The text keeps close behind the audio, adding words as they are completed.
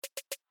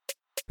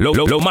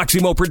Lo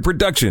Máximo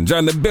Productions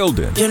on the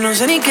building. Yo no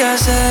sé ni qué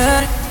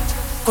hacer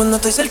cuando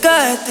estoy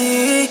cerca de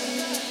ti.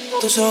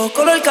 Tus ojos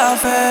color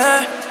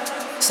café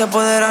se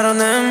apoderaron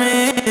de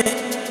mí.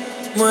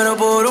 Muero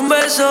por un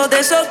beso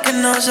de esos que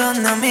no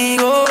son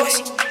amigos.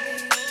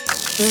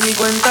 Me di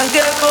cuenta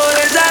que por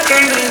esa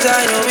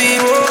sonrisa yo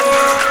vivo.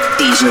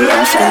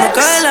 Cuando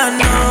cae la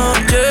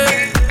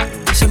noche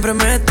siempre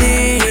me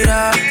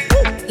tira.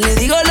 Le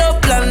digo los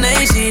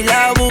planes y si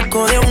la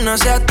busco de una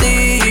se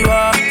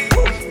activa.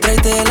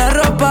 Tráete la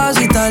ropa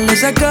si tarde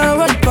se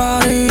acaba el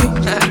party.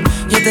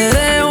 Yo te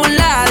dejo un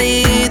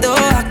ladito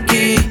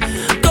aquí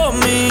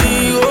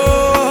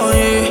conmigo.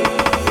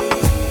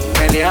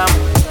 Peleamos,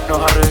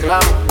 nos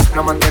arreglamos,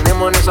 nos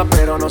mantenemos en esa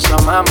pero nos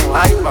amamos.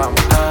 Ahí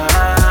vamos.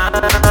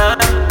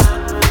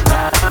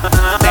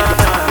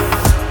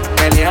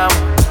 Peleamos,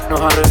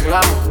 nos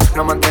arreglamos,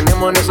 nos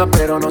mantenemos en esa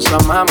pero nos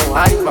amamos.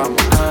 Ahí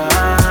vamos.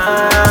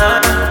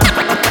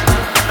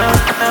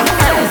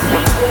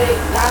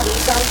 La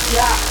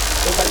distancia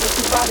no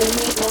participa de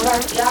mi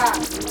ignorancia.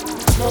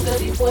 No sé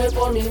si fue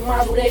por mi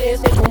madurez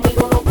que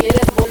conmigo no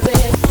quieres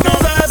volver. No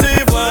sé si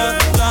fue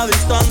la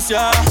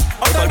distancia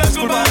o tal vez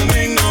culpa de mi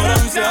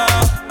ignorancia.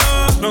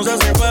 No sé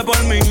si fue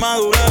por mi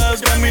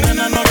madurez que mi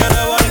nena no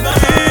quiere volver.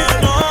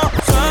 No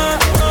sé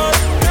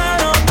que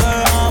no te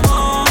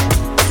amo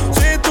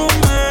si tú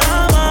me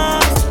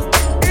amas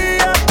y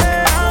yo te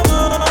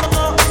amo.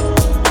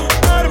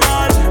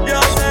 Normal, yo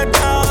sé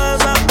que a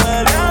veces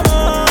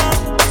peleamos,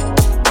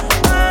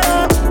 pero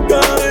qué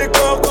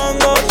rico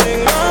cuando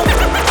chingamos.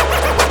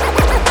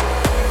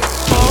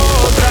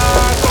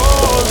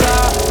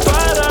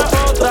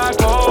 Otra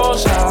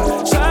cosa,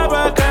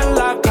 sabe que en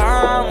la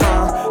cama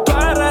tú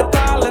eres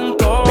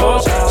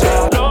talentosa.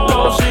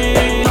 Lo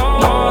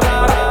ignora,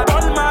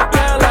 por más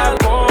que la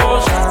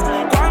cosa.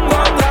 Cuando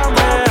otra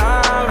me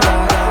habla,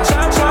 se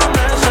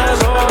pone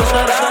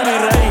celosa. Era mi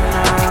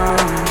reina,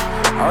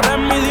 ahora es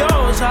mi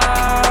diosa.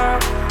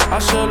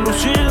 Hace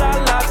lucir a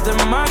las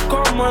demás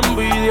como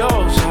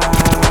envidiosa.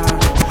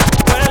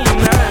 Peli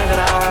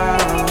negra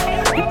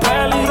y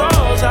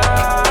peligrosa.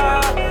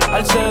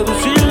 Al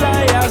seducirla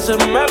ella se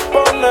me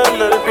pone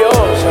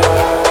nerviosa.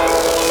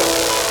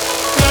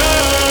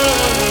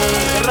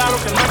 Qué raro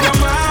que no has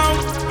llamado.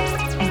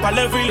 Un par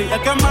de filis he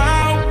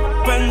quemado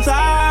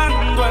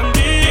pensando en ti.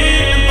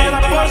 En la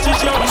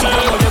posición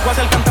no llego a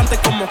ser cantante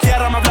como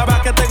quiera. Me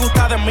hablaba que te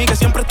gusta de mí, que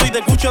siempre estoy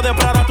de Gucci o de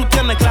Prada. Tú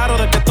tienes claro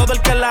de que todo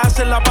el que la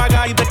hace la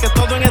paga y de que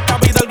todo en esta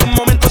vida algún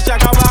momento se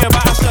acaba. ¿Qué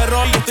vas a hacer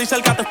hoy? Estoy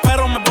cerca, te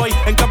espero, me voy.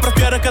 ¿En qué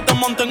prefieres que te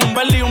monten un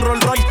Bentley y un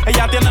Rolls Royce?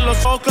 Ella tiene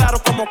los ojos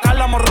claros como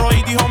Carla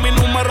Morroy. Dijo mi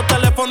número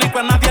telefónico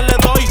a nadie le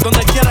doy.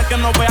 Donde quiera que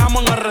nos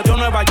veamos en el radio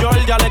Nueva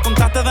York. Ya le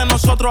contaste de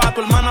nosotros a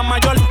tu hermana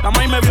mayor. La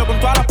maíz me vio con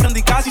todas las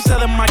prendicas y se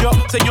desmayó.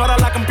 Señora,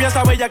 la que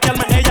empieza a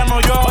bellaquearme, ella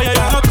no yo. Oye,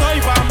 yo no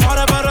estoy pa'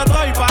 amores, pero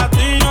estoy pa'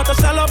 ti. No te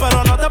celo,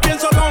 pero no te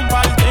pienso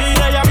compartir.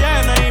 Ella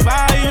viene y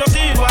va y yo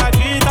sigo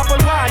aquí. Está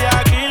por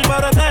Guayaquil,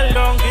 pero es del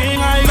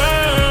Lonquín. Ay,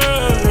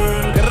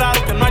 girl, qué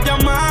raro que no has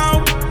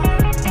llamado.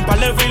 Un par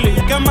de filis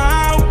he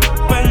quemado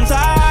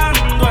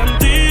pensando en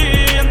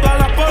ti, en todas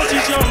las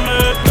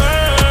posiciones.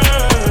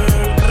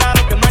 Qué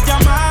raro que no has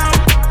llamado.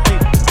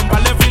 Un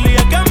par de filis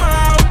he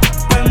quemado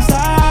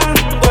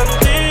pensando en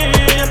ti,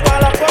 en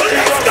todas las posiciones.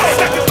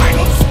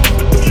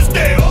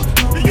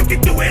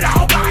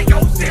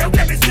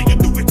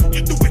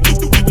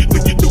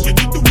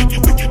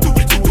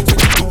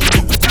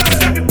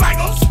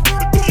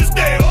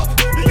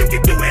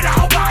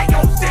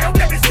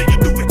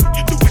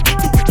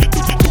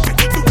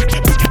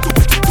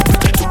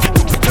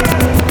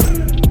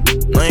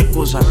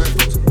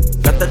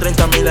 Gaste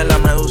 30,000 en la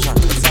medusa.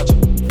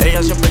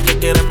 Ella siempre que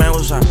quiere me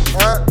usa.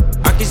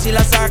 Aquí si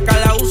la saca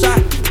la usa.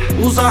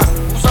 Usa.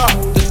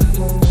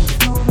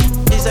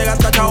 Y se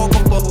gasta chavo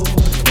con poco.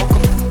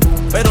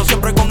 Pero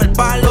siempre con el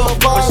palo.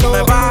 Por si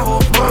me bajo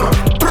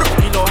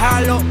y lo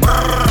jalo.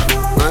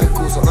 No hay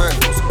excusa.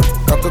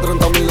 Gaste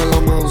 30,000 en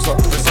la medusa.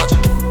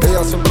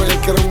 Ella siempre que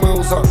quiere me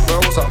usa.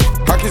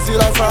 Aquí si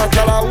la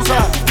saca la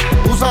usa.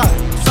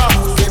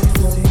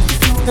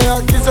 Ella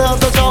aquí se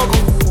hace chavo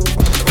con.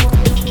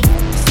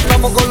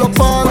 Vamos con los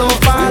palos,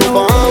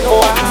 vamos.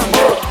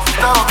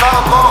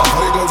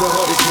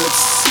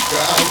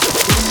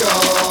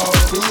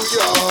 New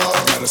York.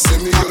 Gotta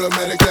send me to the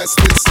medic that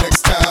spits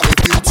next time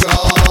if you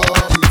talk.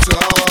 I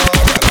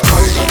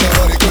got the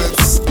honey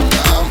clips.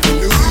 I'm from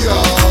New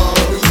York.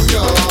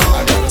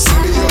 I gotta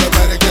send me to the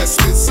medic that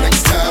spits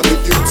next time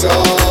if you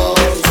talk.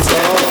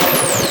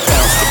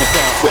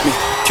 Bounce with me.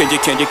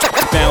 Can you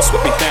bounce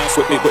with me? Bounce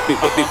with me.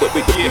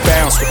 Yeah,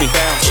 bounce with me.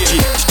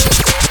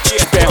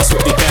 Yeah, bounce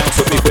with me. Yeah, bounce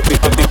with me.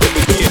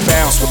 Yeah,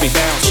 bounce with me.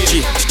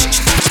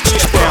 Yeah,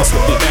 bounce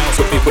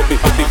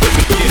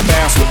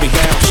with me.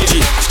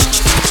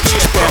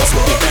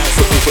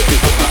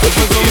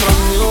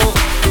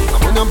 La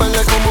buena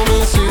verde como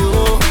me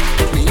sigo.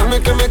 Millones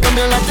que me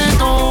cambian la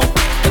actitud.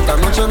 Esta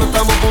noche no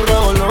estamos por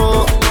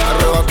revolver.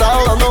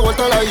 Arrebatado dando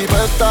vueltas a la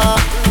jipeta.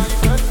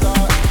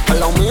 Al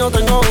lado mío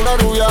tengo una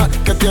rubia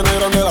que tiene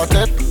grande la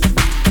teta.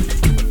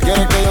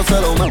 Quiere que yo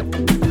se lo meta.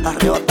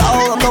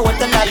 Arrebatado dando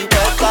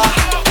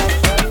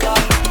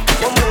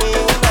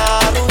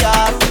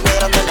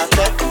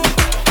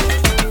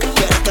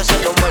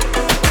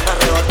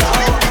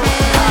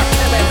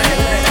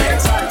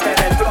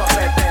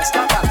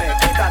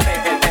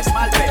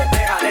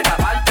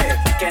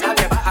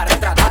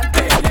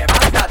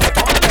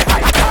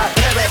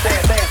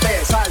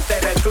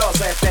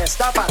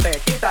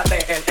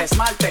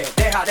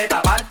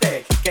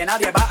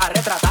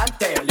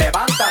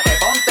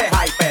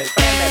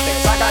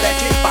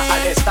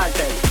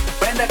starter.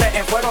 Préndete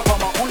en fuego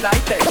como un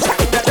lighter.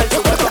 Sacúdete el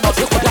sudor como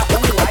si fuera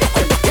un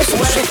lighter. Tú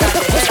eres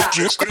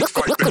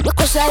callejera.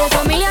 Cosa de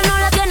familia no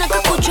la tienes que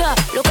escuchar.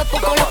 Lo que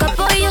poco, lo que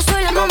poco y yo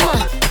soy la mamá.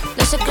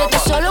 No secreto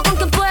solo con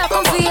quien pueda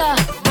confiar.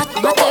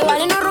 Más te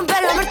vale no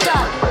romper la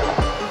verdad.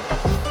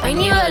 Hay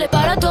niveles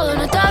para todo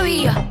en esta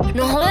vía.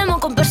 No jodemos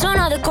con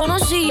personas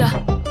desconocidas.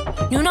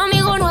 Ni un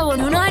amigo nuevo,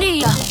 ni una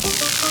haría.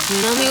 Ni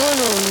un amigo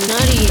nuevo, ni una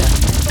haría.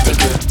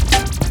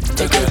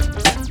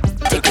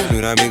 Ni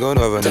un amigo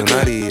nuevo, ni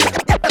una haría.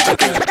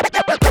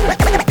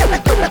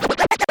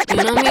 Ni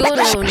un amigo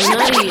nuevo, ni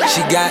una haría.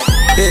 She got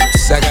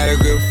hips, I got a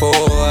grip for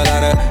a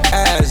lot of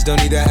ass.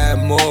 Don't need to have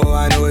more.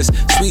 I know it's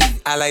sweet,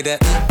 I like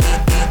that.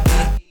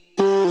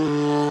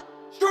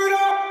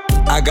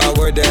 I got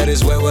word that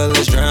is wet, well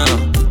it's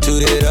drown.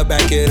 Toot it up,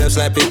 back it up,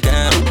 slap it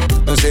down.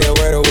 Don't say a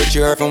word of what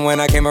you heard from when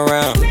I came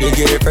around. You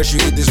get it fresh, you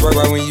get this work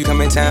right when you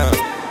come in town.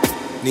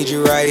 Need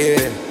you right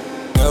here.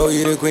 No,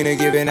 you the queen of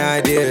giving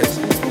ideas.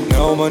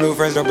 No, my new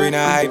friends don't bring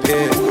that hype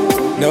here.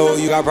 No,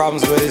 you got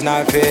problems, but it's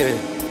not fair.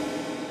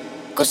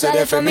 Cosas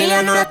de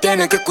familia no las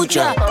tienes que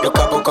escuchar. Los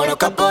capos con los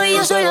capos y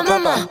yo soy la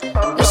mamá.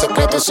 Los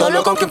secretos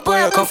solo con quien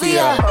pueda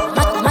confiar.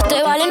 Más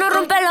te vale no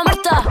romper la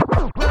muerta.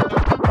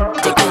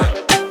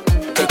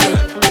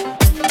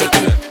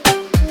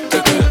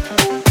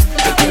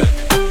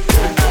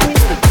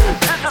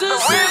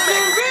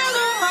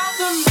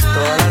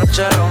 Toda la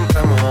noche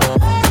rompemos,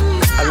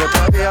 al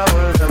otro día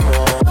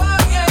volvemos.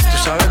 Tú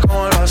sabes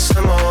cómo lo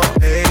hacemos,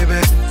 baby.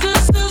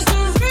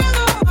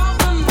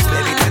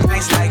 Baby, that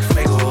nice like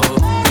fuego.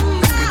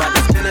 We bout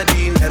to spend the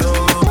dinero.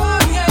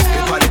 We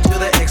party to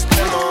the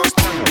extremo.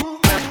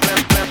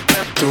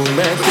 Tú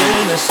me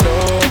tienes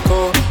loco,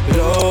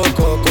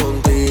 loco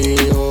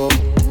contigo.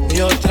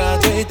 Yo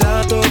trato y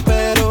trato,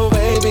 pero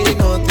baby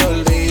no te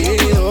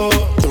olvido.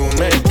 Tú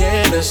me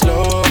tienes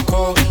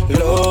loco,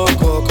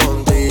 loco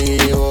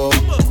contigo.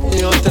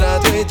 Yo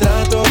trato y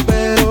trato,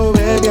 pero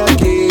baby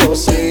aquí yo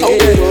sigo.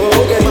 Ven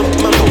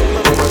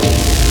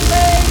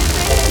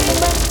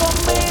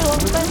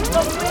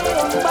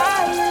conmigo,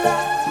 baila.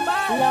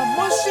 La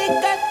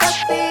música es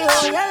castigo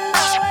y a la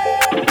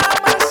vez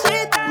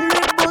mamacita.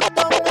 Louis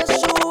Vuitton es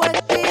su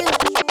vestido.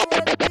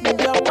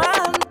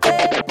 Diamante,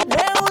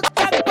 le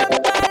gusta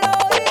cuando lo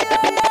oigo.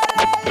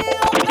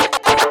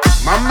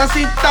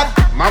 Mamacita,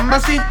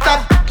 mamacita,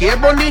 qué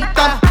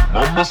bonita.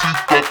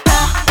 Mamacita.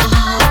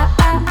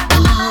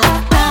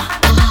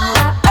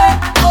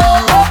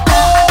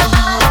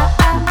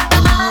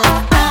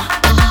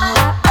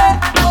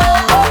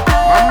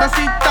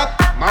 Mamacita,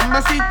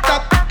 mamacita,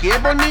 qué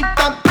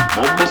bonita.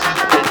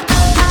 Mamacita.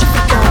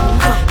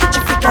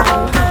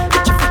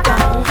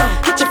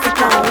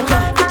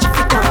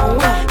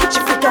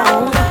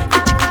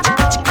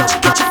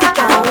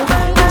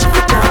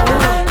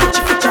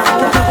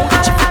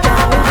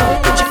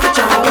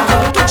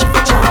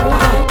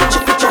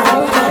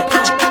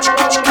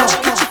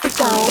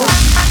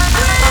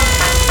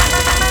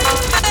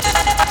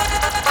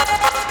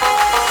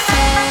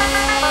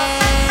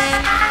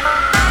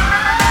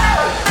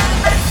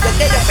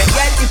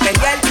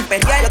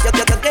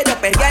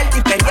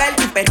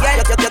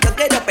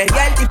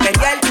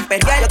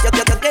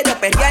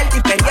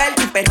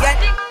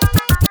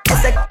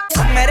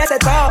 Merece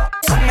todo,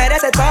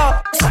 merece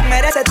todo,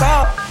 merece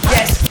todo.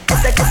 Yes,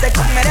 ese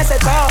merece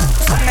todo,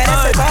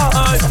 merece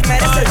todo,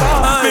 merece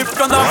todo. Mi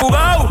f*** anda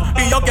jugado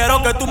y yo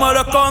quiero que tú me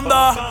lo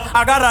escondas.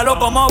 Agárralo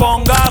como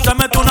bonga. Se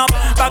mete una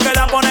pa' que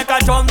la pone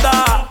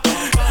cachonda.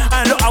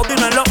 En los Audi,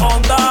 en los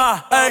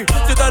Honda. Ey,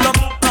 si te lo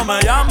no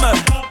me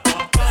llames.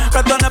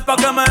 Que tú no es pa'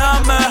 que me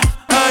ames.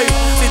 Ey,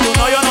 si tú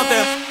no, yo no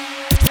te.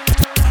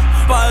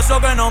 Pa' eso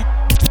que no.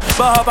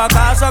 Baja pa'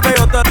 casa que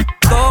yo te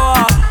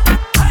toa.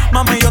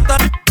 Mami, yo te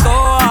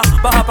toa.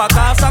 Baja pa'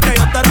 casa que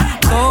yo te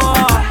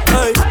toa.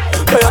 Ey,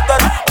 que yo te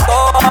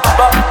toa.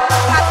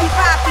 Papi,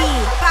 papi,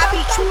 papi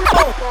chulo.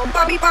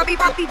 Papi, papi,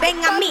 papi,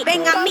 ven a mí,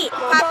 ven a mí.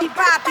 Papi,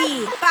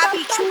 papi,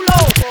 papi chulo.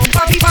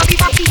 Papi, papi,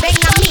 papi, ven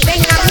a mí,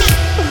 ven a mí.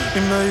 Y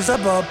me dice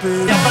papi,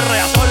 ella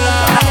perrea sola.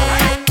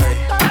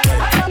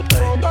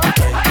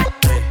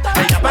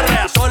 Ella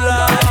perrea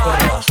sola.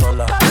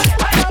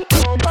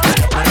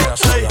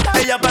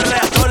 Ella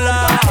perrea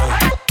sola.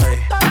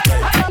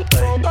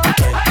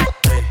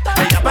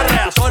 Ella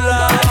perrea sola.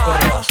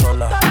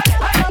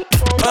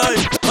 Ay,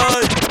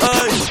 ay,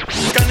 ay.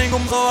 Que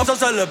ningún joven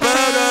se le pegue.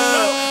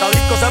 La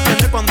disco se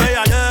prende cuando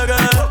ella llegue.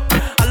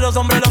 A los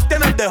hombres los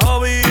tienes de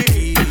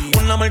hobby.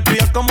 Una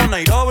malcria como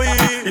Nairobi.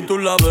 Y tú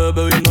la ves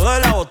bebiendo de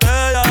la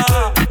botella.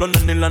 Los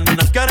nenes y las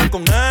nenas quieren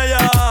con ella.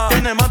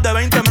 Tiene más de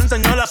 20, me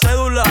enseñó la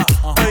cédula.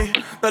 Ey,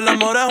 del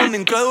amor es una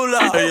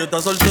incrédula. Ella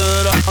está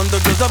soltera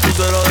antes que se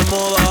pusiera de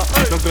moda.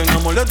 No creen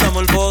amor, le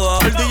damos el boda.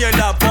 El DJ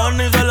la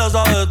pone y se la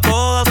sabe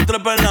toda. Se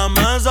trepa en la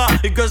mesa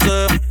y que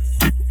se...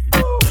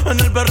 En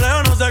el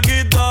perreo no se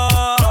quita.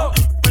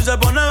 Y se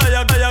pone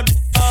bella que ella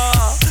quita.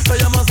 Se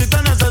llama si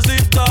te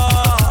necesita.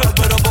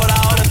 Pero por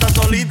ahora está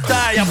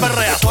solita. Ella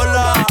perrea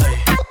sola.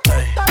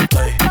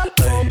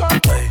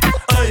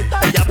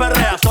 Ella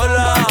perrea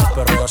sola. Ella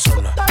perrea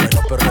sola.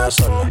 Ella perrea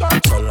sola.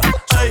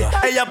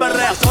 ella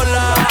perrea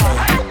sola.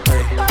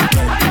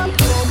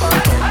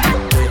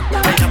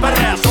 Ella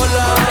perrea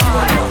sola.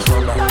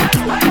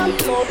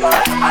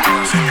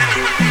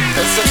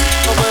 Ese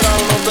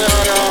operado no te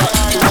haga.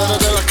 Tú eres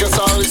de las que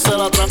sabe y se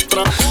la tra.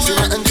 Si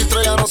no es en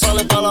G3 ya no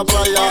sale pa' la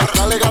playa.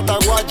 Dale gata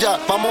guaya,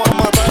 vamos a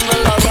matarle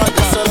en la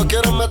raya. Se lo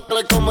quieren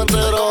meter como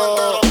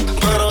entero,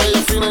 pero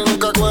ella fina y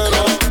nunca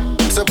cuero.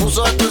 Se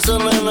puso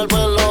expresiones en el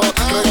pelo.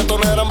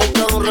 Reggaetonera en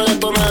busca de un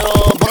reggaetonero.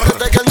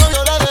 Desde que el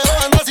novio la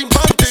dejó anda sin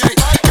panty.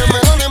 Que me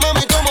done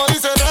mami como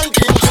dice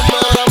ranking. Su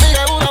mejor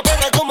amiga es una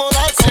perra como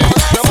Daxi.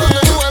 La mano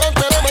de Uber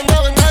antes la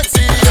mandaba en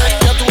taxi.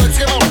 Ya tu ex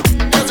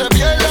que se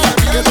pierda.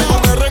 Que tengo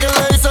un R que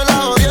le dice la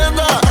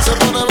jodienda. Se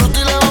pone los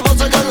y le vamos a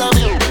sacar la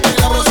mierda.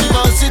 Y la próxima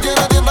vez si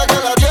tiene tienda que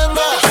la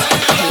tienda.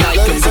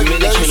 Le dicen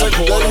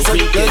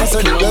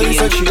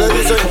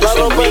la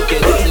rompe.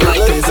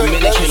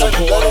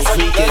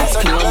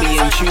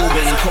 Colombian,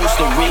 Cuban, and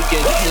Costa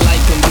Rican.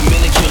 Like them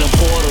Dominican or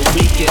Puerto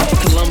Rican.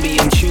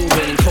 Colombian,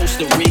 Cuban, and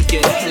Costa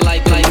Rican.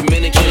 Like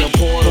Dominican or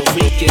Puerto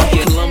Rican.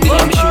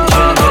 Colombian, Cuban,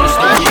 and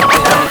Costa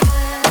Rican.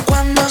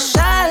 Cuando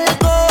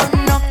salgo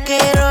no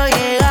quiero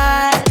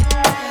llegar.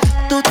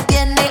 Tú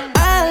tienes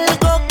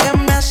algo que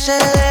me hace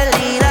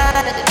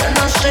delirar. Yo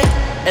no sé,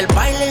 el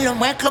baile lo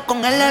mezclo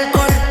con el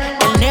alcohol.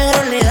 El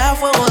negro le da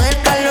fuego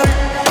del calor.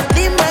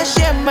 Dime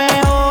si es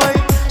mejor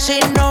si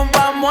nos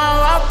vamos a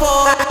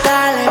vapor.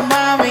 Dale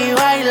mami,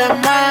 baila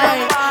más.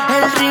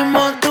 El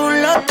ritmo tú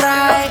lo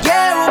traes.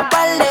 Llevo un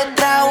par de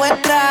tragos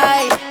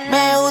trae.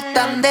 Me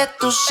gustan de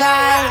tu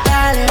sal.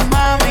 Dale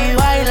mami,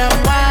 baila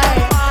más.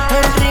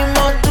 El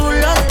ritmo tú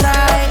lo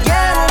traes.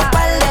 Llevo un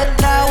par de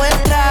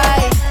tragos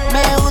trae.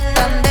 Me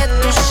gustan de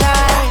tu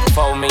sal.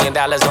 $4 million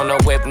on the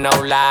whip, no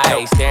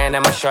lies. Staring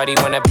at my shorty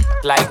when a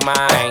like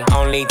mine.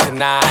 Only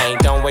tonight,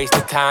 don't waste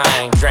the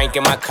time. Drink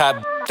in my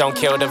cup. Don't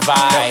kill the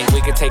vibe. We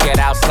could take it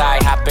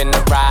outside, hop in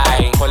the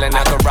ride. Pulling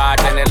out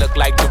garage and it look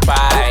like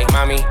Dubai.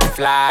 Mommy,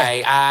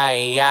 fly,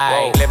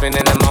 aye. Living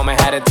in the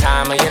moment, had a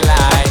time of your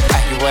life.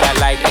 You what I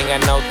like, ain't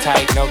got no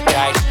tight.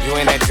 You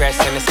in that dress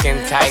and the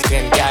skin tight.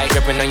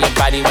 Dripping on your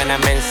body when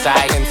I'm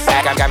inside.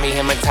 I got me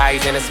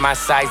hypnotized and it's my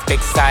size,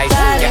 big size.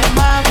 Dale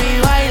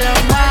mami, baila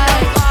más.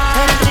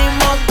 El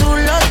ritmo tú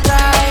lo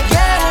traes.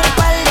 Llevo un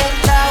par de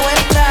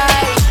tragos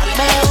trae.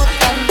 Me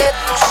gustan de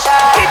tu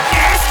sal.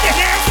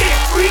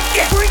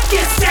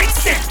 Freakin'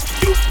 sexy,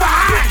 you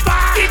fine.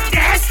 Get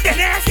nasty,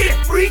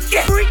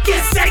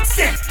 freakin'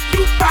 sexy,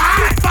 you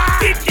fine.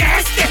 Get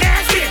nasty,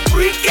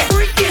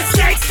 freakin'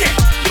 sexy,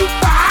 you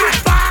fine.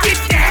 Get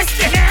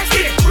nasty,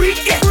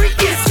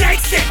 freakin'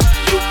 sexy,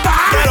 you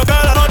fine. Quiero que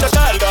la noche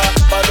salga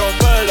pa'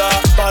 romperla.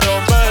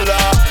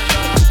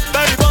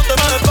 Baby, ponte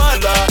más de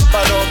espalda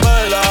pa'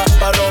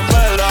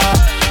 romperla.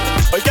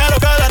 Hoy quiero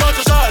que la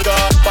noche salga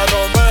pa'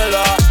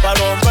 romperla.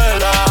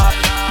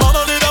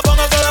 Mamacita,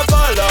 póngase de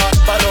espalda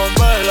pa'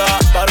 romperla.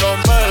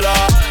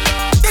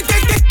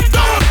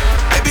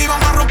 Baby,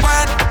 vamos a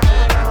romper.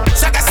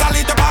 Sé que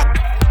saliste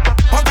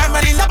porque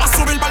me linda pa'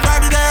 subir par de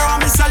video a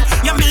mi cel.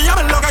 Y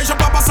envíame el location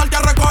pa' pasarte a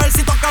recoger.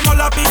 Si tocamos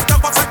la pista,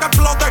 pa' hacer que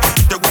explote.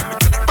 Te voy a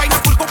meter el peine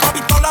full con una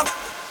pistola.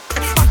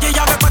 Aquí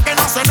ya después que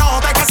no se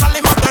note que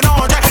salimos de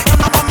noche y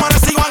andamos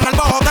amanecidos en el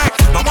bote.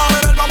 Vamos a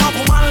beber, vamos a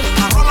fumar,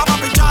 la rola pa'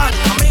 pichar.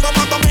 Amigo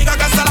pa' tu amiga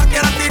que se la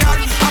quieran tirar.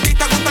 A ti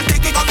te gusta el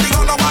tiki,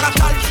 contigo lo van a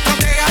estar.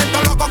 Contigo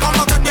esto loco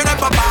como te tiene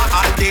papá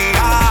al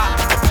día.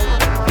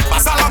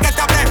 Pasa lo que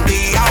te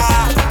aprendía.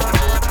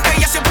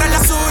 Ella siempre es la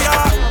suya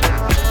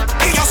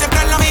y yo siempre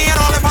es la mía.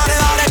 No le pare,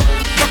 dale,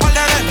 yo par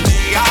de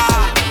día.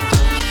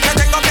 Que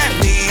tengo que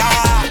día.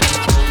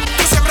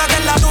 Tú siempre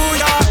eres la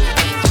tuya,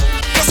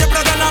 yo siempre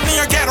eres la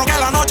mía. Quiero que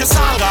la noche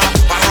salga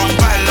pa'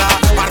 romperla.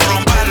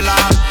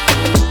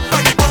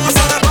 Baby,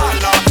 póngase de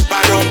espalda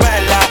pa'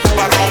 romperla.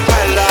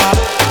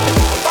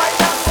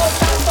 Bailando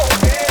tanto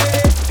que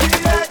y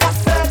ella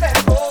se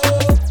dejó.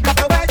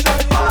 Yo me echo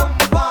el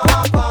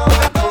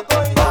Bailando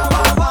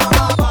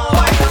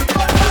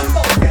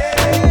tanto que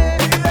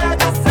y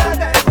ella se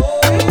dejó.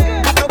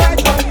 Yo me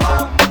echo el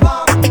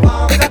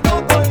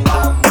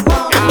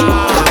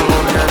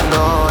Una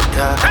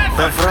nota,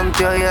 me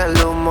fronteó y el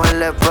humo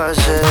le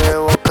pasé de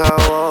boca a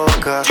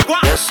boca.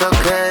 Y eso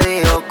que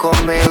dijo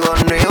conmigo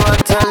no iba a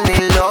estar ni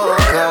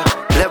loca.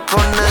 Le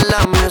pone la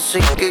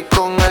música y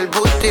con el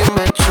booty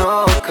me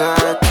choca.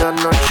 Esta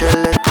noche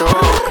le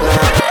toca.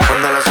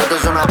 Cuando las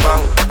autos suenan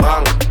pan,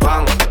 pan,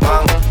 pan,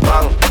 pan,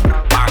 pan.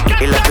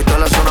 Y las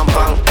pistolas suenan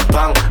pan,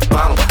 pan,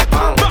 pan,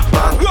 pan,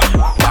 pan.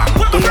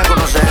 Tú ya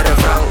conoces el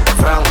refrán,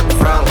 fran.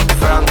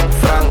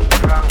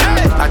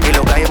 Aquí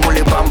lo que hay es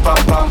muli pam, pam,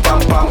 pam, pam,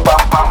 pam, pam,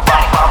 pam,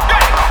 pam.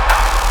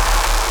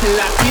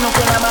 Latino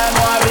con la mano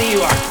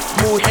arriba,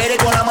 mujeres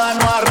con la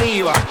mano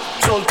arriba,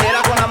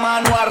 soltera con la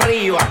mano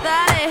arriba.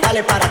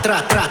 Dale para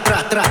atrás.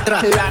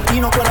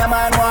 Latino con la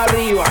mano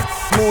arriba,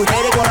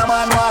 mujeres con la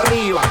mano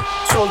arriba,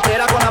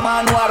 soltera con la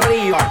mano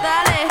arriba.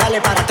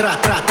 Dale para atrás.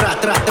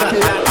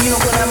 Latino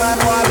con la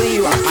mano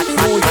arriba,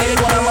 mujeres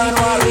con la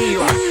mano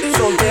arriba,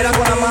 soltera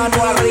con la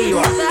mano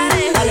arriba.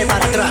 Dale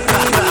para atrás.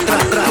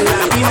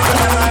 Latino con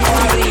la mano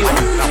arriba,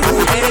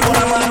 mujeres con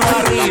la mano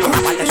arriba,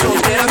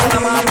 soltera con la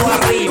mano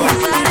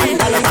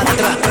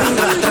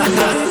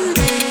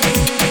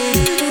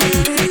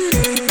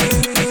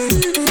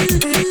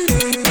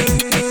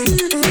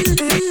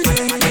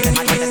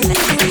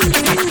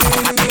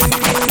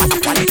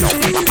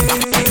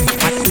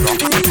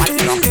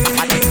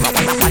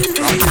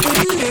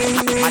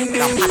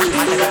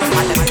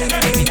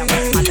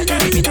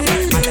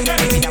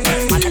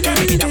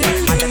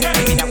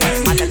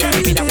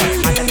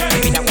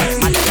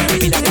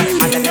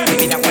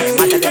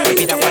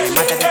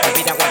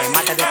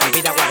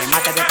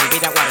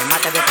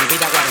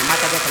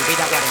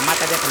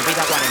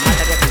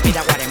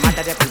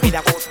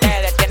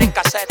Ustedes tienen que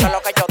hacer todo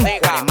lo que yo diga.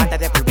 Guaremate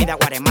de por vida,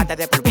 guaremate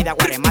de por vida,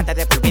 guaremate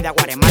de por vida,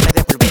 guaremate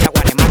de por vida,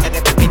 guaremate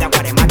de por vida,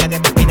 guaremate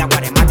de por vida,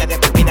 guaremate de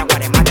por vida,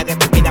 guaremate de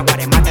por vida,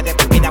 guaremate de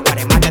por vida,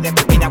 guaremate de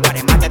por vida,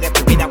 guaremate de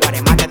por vida,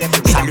 guaremate de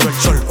por vida. Salió el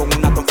sol con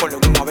una Tom Ford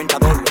en un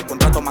Aventador. El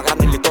contrato más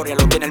grande en la historia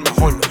lo tiene el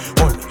mejor.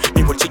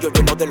 Mi bolsillo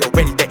lleno de los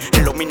verdes.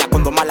 En los minas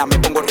cuando mala me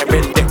pongo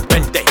rebelde.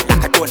 Verde, la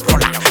que tú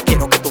enrolas.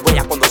 Quiero que tú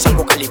veas cuando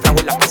salgo calibrado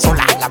en la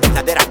pasola. La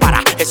verdadera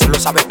para, eso lo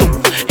sabes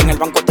tú. En el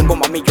banco tengo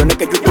más millones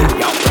que YouTube.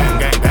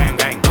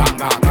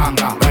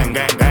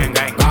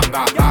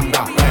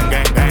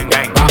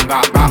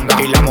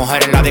 Y las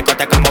mujeres en la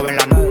discoteca mueven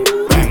la nube.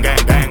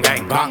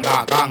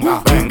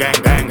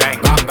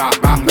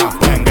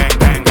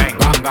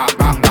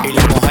 Y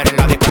las mujeres en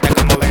la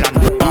discoteca mueven la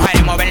nube.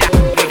 Mujeres mueven la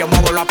nube y yo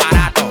muevo los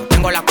aparatos.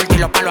 Tengo la puerta y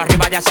los palos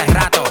arriba de hace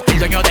rato. El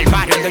dueño del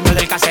barrio, el dueño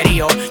del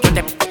caserío. Yo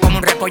te como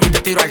un repollo y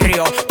te tiro al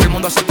río. Todo el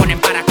mundo se pone en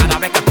para cada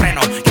vez que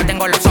freno. Yo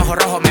tengo los ojos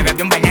rojos, me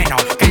bebí un veneno.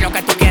 ¿Qué es lo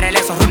que tú quieres?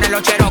 Esos runes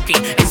los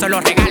Cherokee. Eso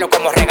los regalo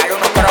como regalo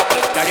unos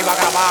croquis. Yo le iba a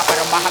grabar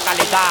pero en baja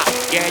calidad.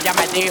 Y ella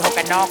me dijo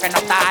que no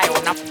está. Es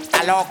una p***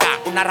 loca,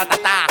 una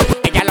ratatá.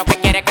 Ella lo que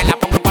quiere es que la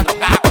ponga en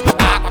 4K.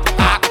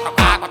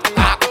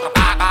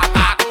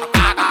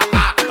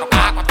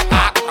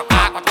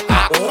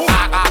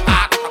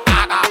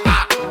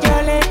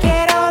 Yo le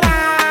quiero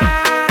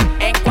dar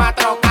en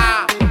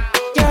 4K.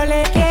 Yo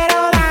le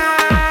quiero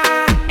dar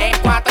en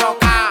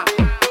 4K.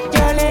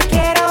 Yo le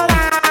quiero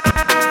dar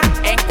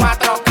en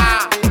 4K.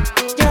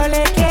 Yo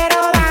le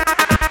quiero dar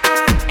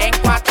en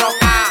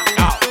 4K.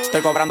 No,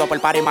 estoy cobrando por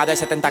party más de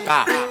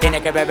 70K.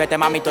 Tiene que beberte,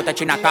 mami, tú te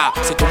china acá.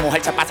 Si tu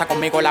mujer se pasa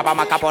conmigo, la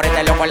vamos acá por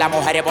este loco. Las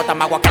mujeres botan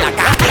más agua que la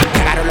ca.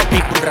 Llegaron los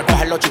picos y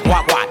recogen los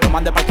chihuahuas. Lo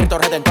mandé para el Cristo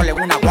Redentor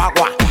en una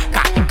guagua.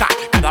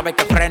 Cada vez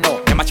que freno,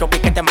 demasiado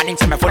piquete, manín,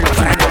 se me fue el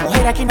freno. Las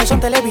mujeres aquí no son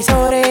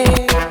televisores,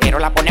 pero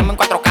la ponemos en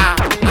 4K.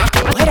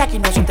 Las mujeres aquí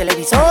no son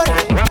televisores,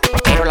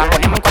 pero la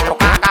ponemos en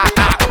 4K.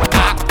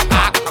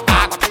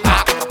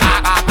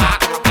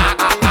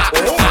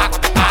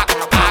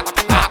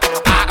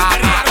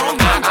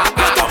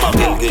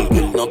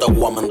 No te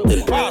voy a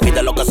mentir.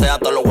 Pide lo que sea,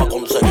 te lo voy a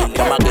conseguir.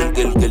 Llama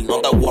Gil, no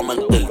te voy a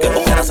mentir. Que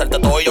tú quieres hacerte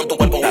todo y yo en tu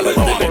cuerpo un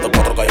pervertir. Estos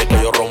cuatro calles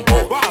que yo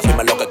rompo.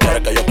 Dime lo que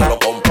quieres que yo te lo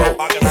compro.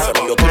 Ese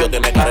novio tuyo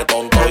tiene cara de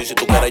tonto. Y si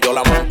tú quieres yo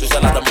la monto y se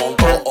la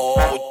desmonto.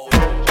 Oh,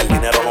 el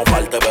dinero no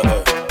falte,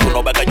 bebé. Tú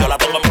no ves que yo la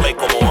tengo en play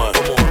como es.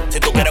 Si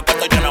tú quieres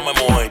cuento yo no me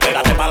muevo.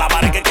 Pégate pa' la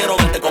pared que quiero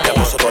verte como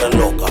es. Tú eres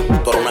loca,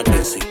 tú eres una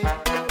crisis.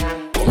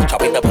 Con un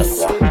chapín de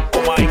pesa.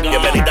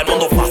 Bienvenida al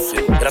mundo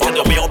fácil. Gracias a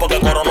Dios mío porque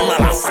corona una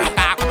lazi.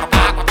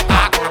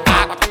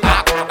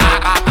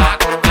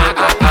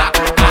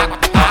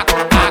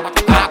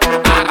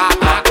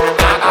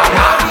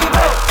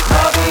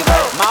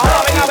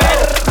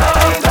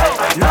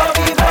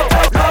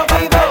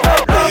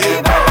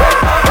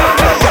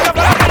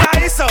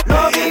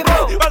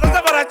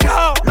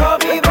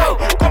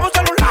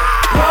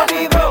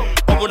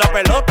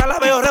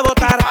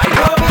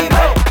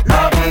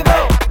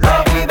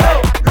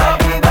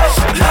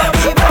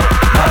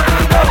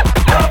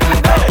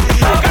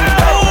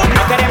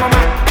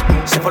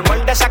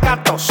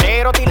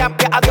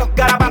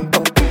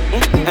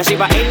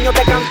 Cibaeño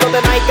te canto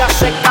de Nike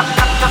seca.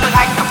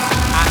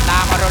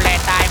 Andamos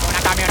ruleta en una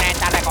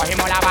camioneta,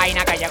 recogimos la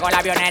vaina que llegó la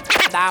avioneta.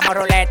 Andamos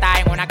ruleta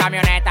en una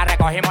camioneta,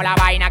 recogimos la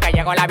vaina que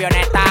llegó la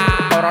avioneta.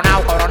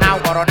 Coronao, coronao,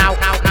 coronao,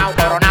 coronao,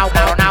 coronao,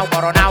 coronao,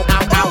 coronao,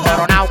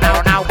 coronao,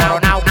 coronao,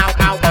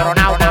 coronao,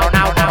 coronao,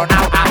 coronao,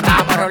 coronao.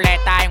 Andamos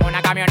ruleta en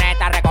una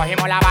camioneta,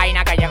 recogimos la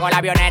vaina que llegó la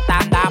avioneta.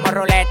 Andamos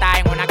ruleta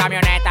en una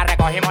camioneta,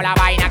 recogimos la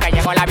vaina que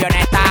llegó la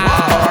avioneta.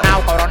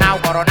 Coronao,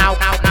 coronao,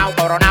 coronao,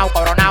 coronao,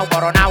 coronao,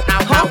 coronao,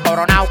 coronao.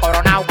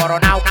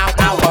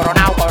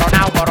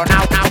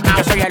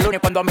 Yo soy el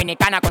único en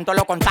Dominicana con todos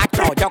los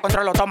contactos. Yo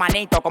controlo todo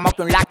manito como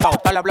que un lacto.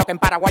 Todos los bloques en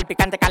Paraguay,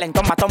 picante,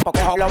 calentón, matón. Porque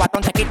cojo los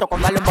batón sequito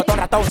con darle un botón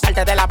ratón.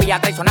 Salte de la vía,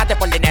 traicionaste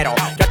por dinero.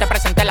 Yo te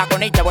presenté la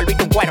con y te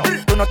volviste un cuero.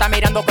 Tú no estás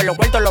mirando que los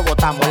vueltos los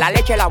botamos. La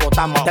leche la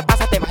botamos. Te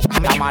pasaste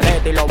la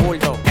maleta y los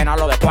bultos.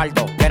 Llénalo de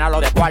cuarto,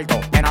 llénalo de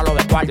cuarto, llénalo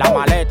de cuarto. La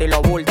maleta y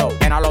los bultos.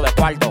 Llénalo de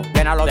cuarto,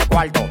 llénalo de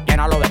cuarto,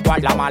 llénalo de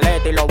cuarto. La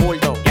maleta y los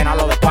bultos.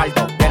 Llénalo de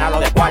cuarto, llénalo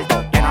de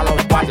cuarto, llénalo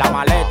de cuarto. La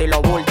maleta y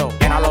los bultos.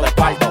 Llénalo de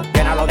cuarto,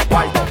 llénalo de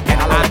cuarto,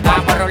 llénalo de cuarto.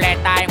 Andamos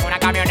ruleta en una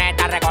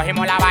camioneta,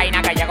 recogimos la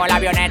vaina que llegó la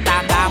avioneta.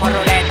 Andamos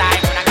ruleta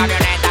en una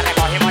camioneta,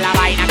 recogimos la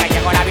vaina que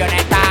llegó la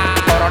avioneta.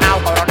 Coronao,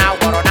 coronao,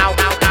 coronao,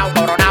 coronao,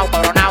 coronao,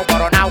 coronao,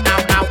 coronao,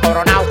 coronao,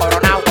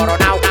 coronao,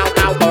 coronao,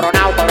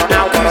 coronao,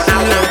 coronao, coronao.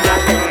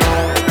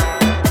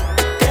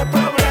 ¿Qué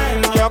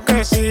problema? Yo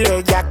que sí,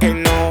 ella que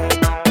no.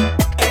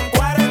 En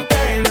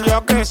cuarentena.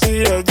 Yo que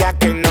sí, ella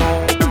que no.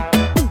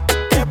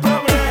 ¿Qué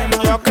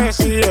problema? Yo que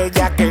sí,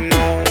 ella que no.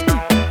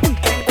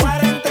 En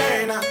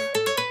cuarentena.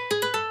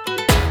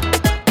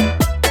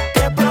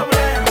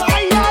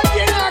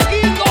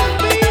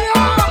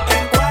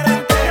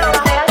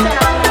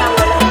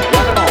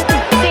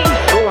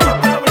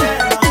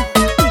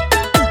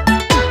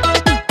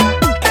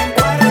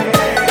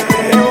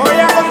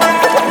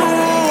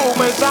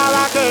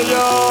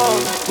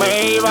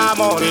 iba a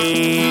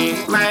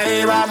morir. Me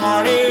iba a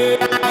morir,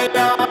 ay,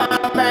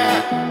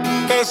 hombre.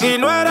 Que si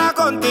no era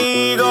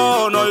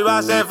contigo no iba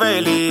a ser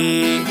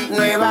feliz.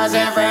 No iba a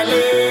ser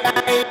feliz,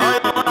 ay,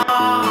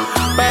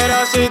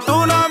 pero si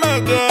tú no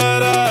me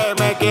quieres,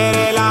 me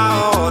quiere la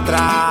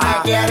otra.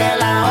 Me quiere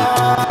la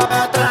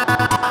otra.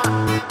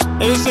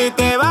 Y si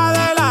te vas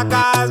de la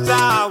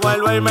casa,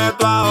 vuelvo y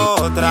meto a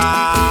otra.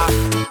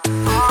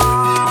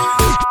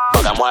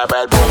 Pa' que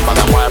mueve el boom, pa'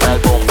 que mueve el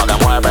boom, pa' que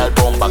mueve el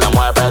boom, pa' que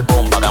mueve el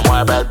boom, pa' que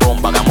mueve el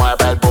boom, pa' que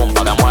mueve el boom, pa'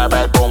 que mueve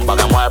el boom, pa'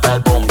 que mueve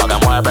el boom, pa' que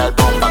mueve el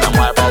boom, pa' que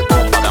mueve el boom, pa'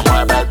 que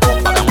mueve el boom,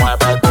 pa' que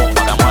mueve el boom, pa'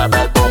 que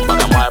mueve el boom, pa'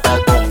 que mueve el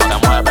boom, pa' que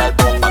mueve el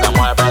boom, pa' que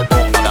mueve el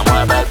boom, pa' que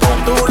mueve el boom.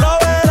 Tú lo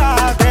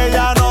verás que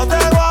ya no te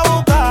voy a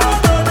buscar.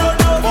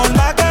 Por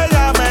más que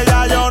llame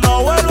ya yo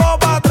no vuelvo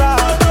para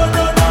atrás.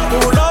 Tú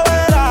lo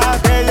verás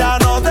que ya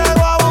no te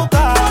voy a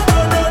buscar.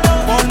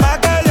 Por más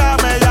que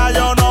llame ya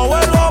yo no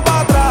vuelvo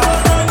para atrás.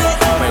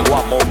 Me voy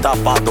a montar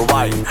pa'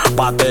 Dubai,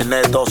 pa'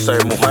 tener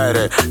 12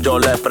 mujeres. Yo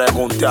le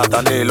pregunté a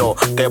Danilo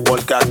que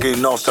por qué aquí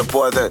no se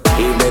puede.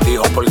 Y me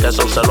dijo porque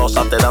son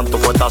celosas, te dan tu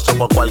fuetazo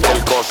por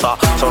cualquier cosa.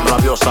 Son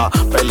rabiosas,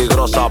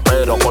 peligrosas,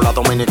 pero con la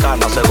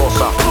dominicana se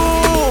goza.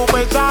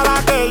 Pensaba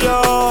que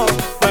yo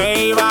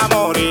me iba a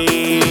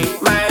morir.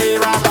 Me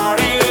iba a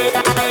morir,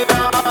 ay,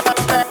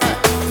 hombre.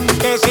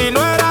 Que si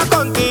no era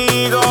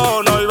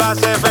contigo no iba a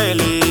ser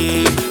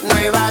feliz. No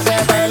iba a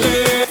ser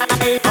feliz,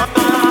 ay,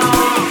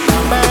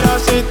 pero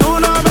si tú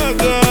no me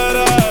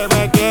quieres,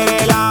 me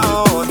quiere la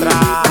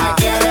otra. me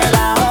quiere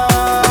la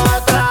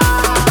otra.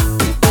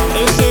 Y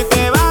si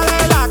te vas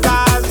de la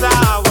casa,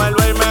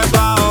 vuelvo y meto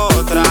a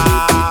otra.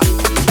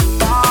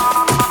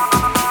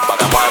 Pa'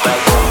 que mueve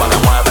el boom, pa' que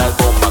mueve el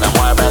boom, pa' que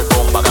mueve el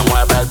boom, pa' que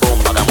mueve el boom,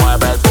 pa' que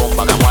mueve el boom,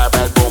 pa' que mueve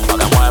el boom, pa' que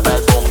mueve el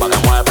boom, pa' que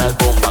mueve el boom, pa' que mueve el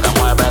boom, pa' que mueve el boom, pa' que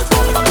mueve el boom,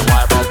 pa' que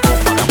mueve el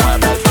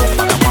boom,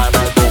 pa' que mueve el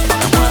boom, pa'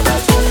 que mueve el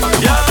boom.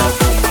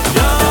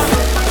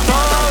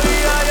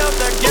 Todavía yo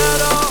te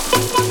quiero,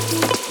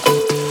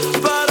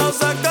 pero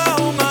sé que es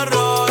un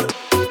error,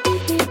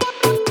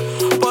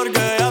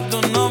 porque ya tú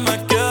no me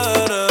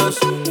quieres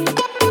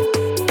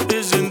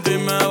y sin ti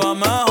me va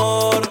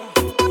mejor.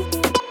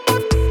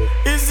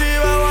 Y si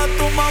veo a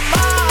tu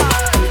mamá,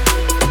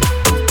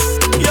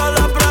 yo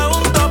le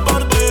pregunto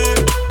por ti,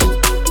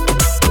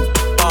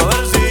 a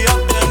ver si ya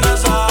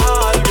tienes a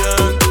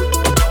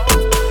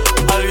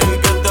alguien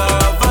que te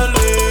haga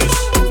feliz.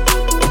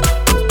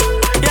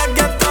 Y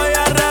aquí estoy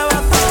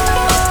arrebatado,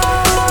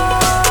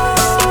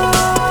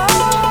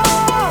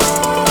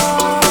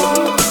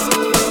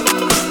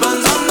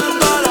 pensando en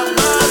todas las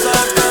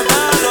veces que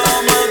te lo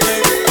metí,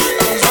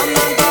 pensando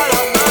en todas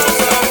las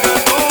veces que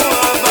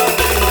tuve para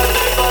ti.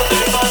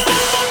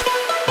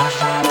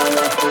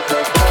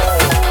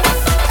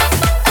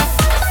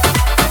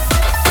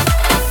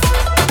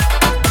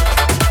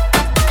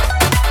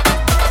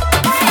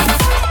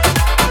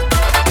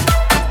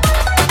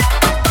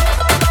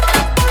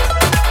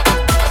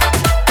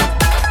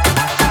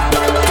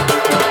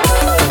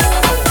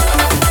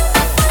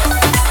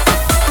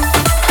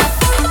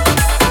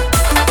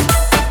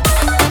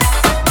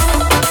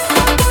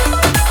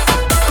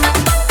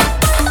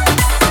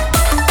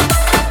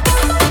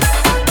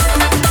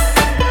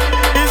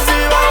 Y si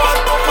veo a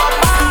tu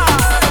mamá,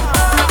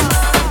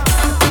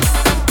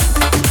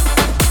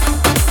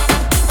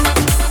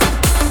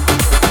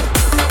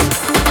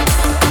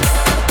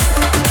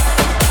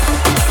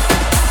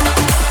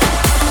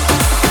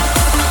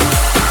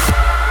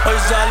 hoy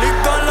salí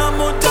con los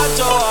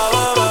muchachos a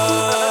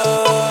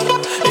beber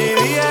y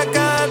dije que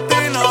de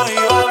ti no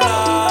iba a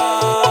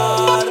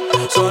hablar.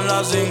 Son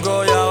las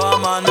 5, ya va a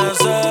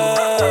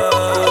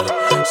amanecer.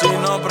 Si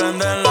no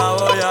prenden la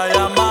voy a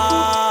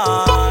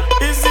llamar.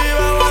 Y si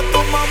veo a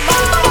tu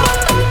mamá,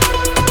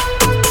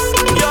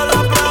 yo le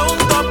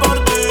pregunto por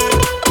ti,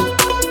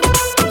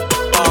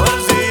 a ver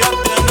si ya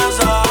tienes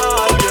a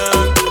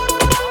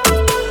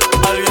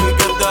alguien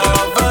que te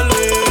haga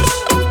feliz.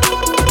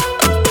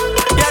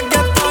 Y aquí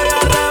estoy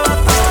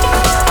arrebatado,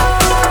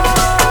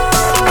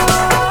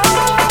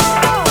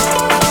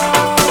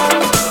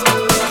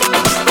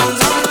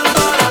 pensando en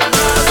todas las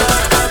veces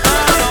que te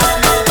lo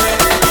metí,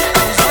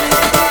 pensando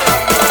en todas las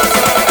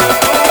veces que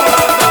tuve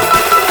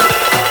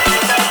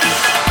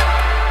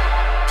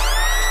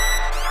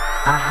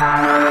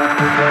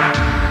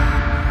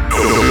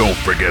Don't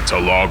forget to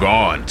log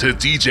on to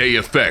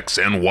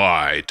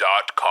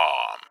DJFXNY.com.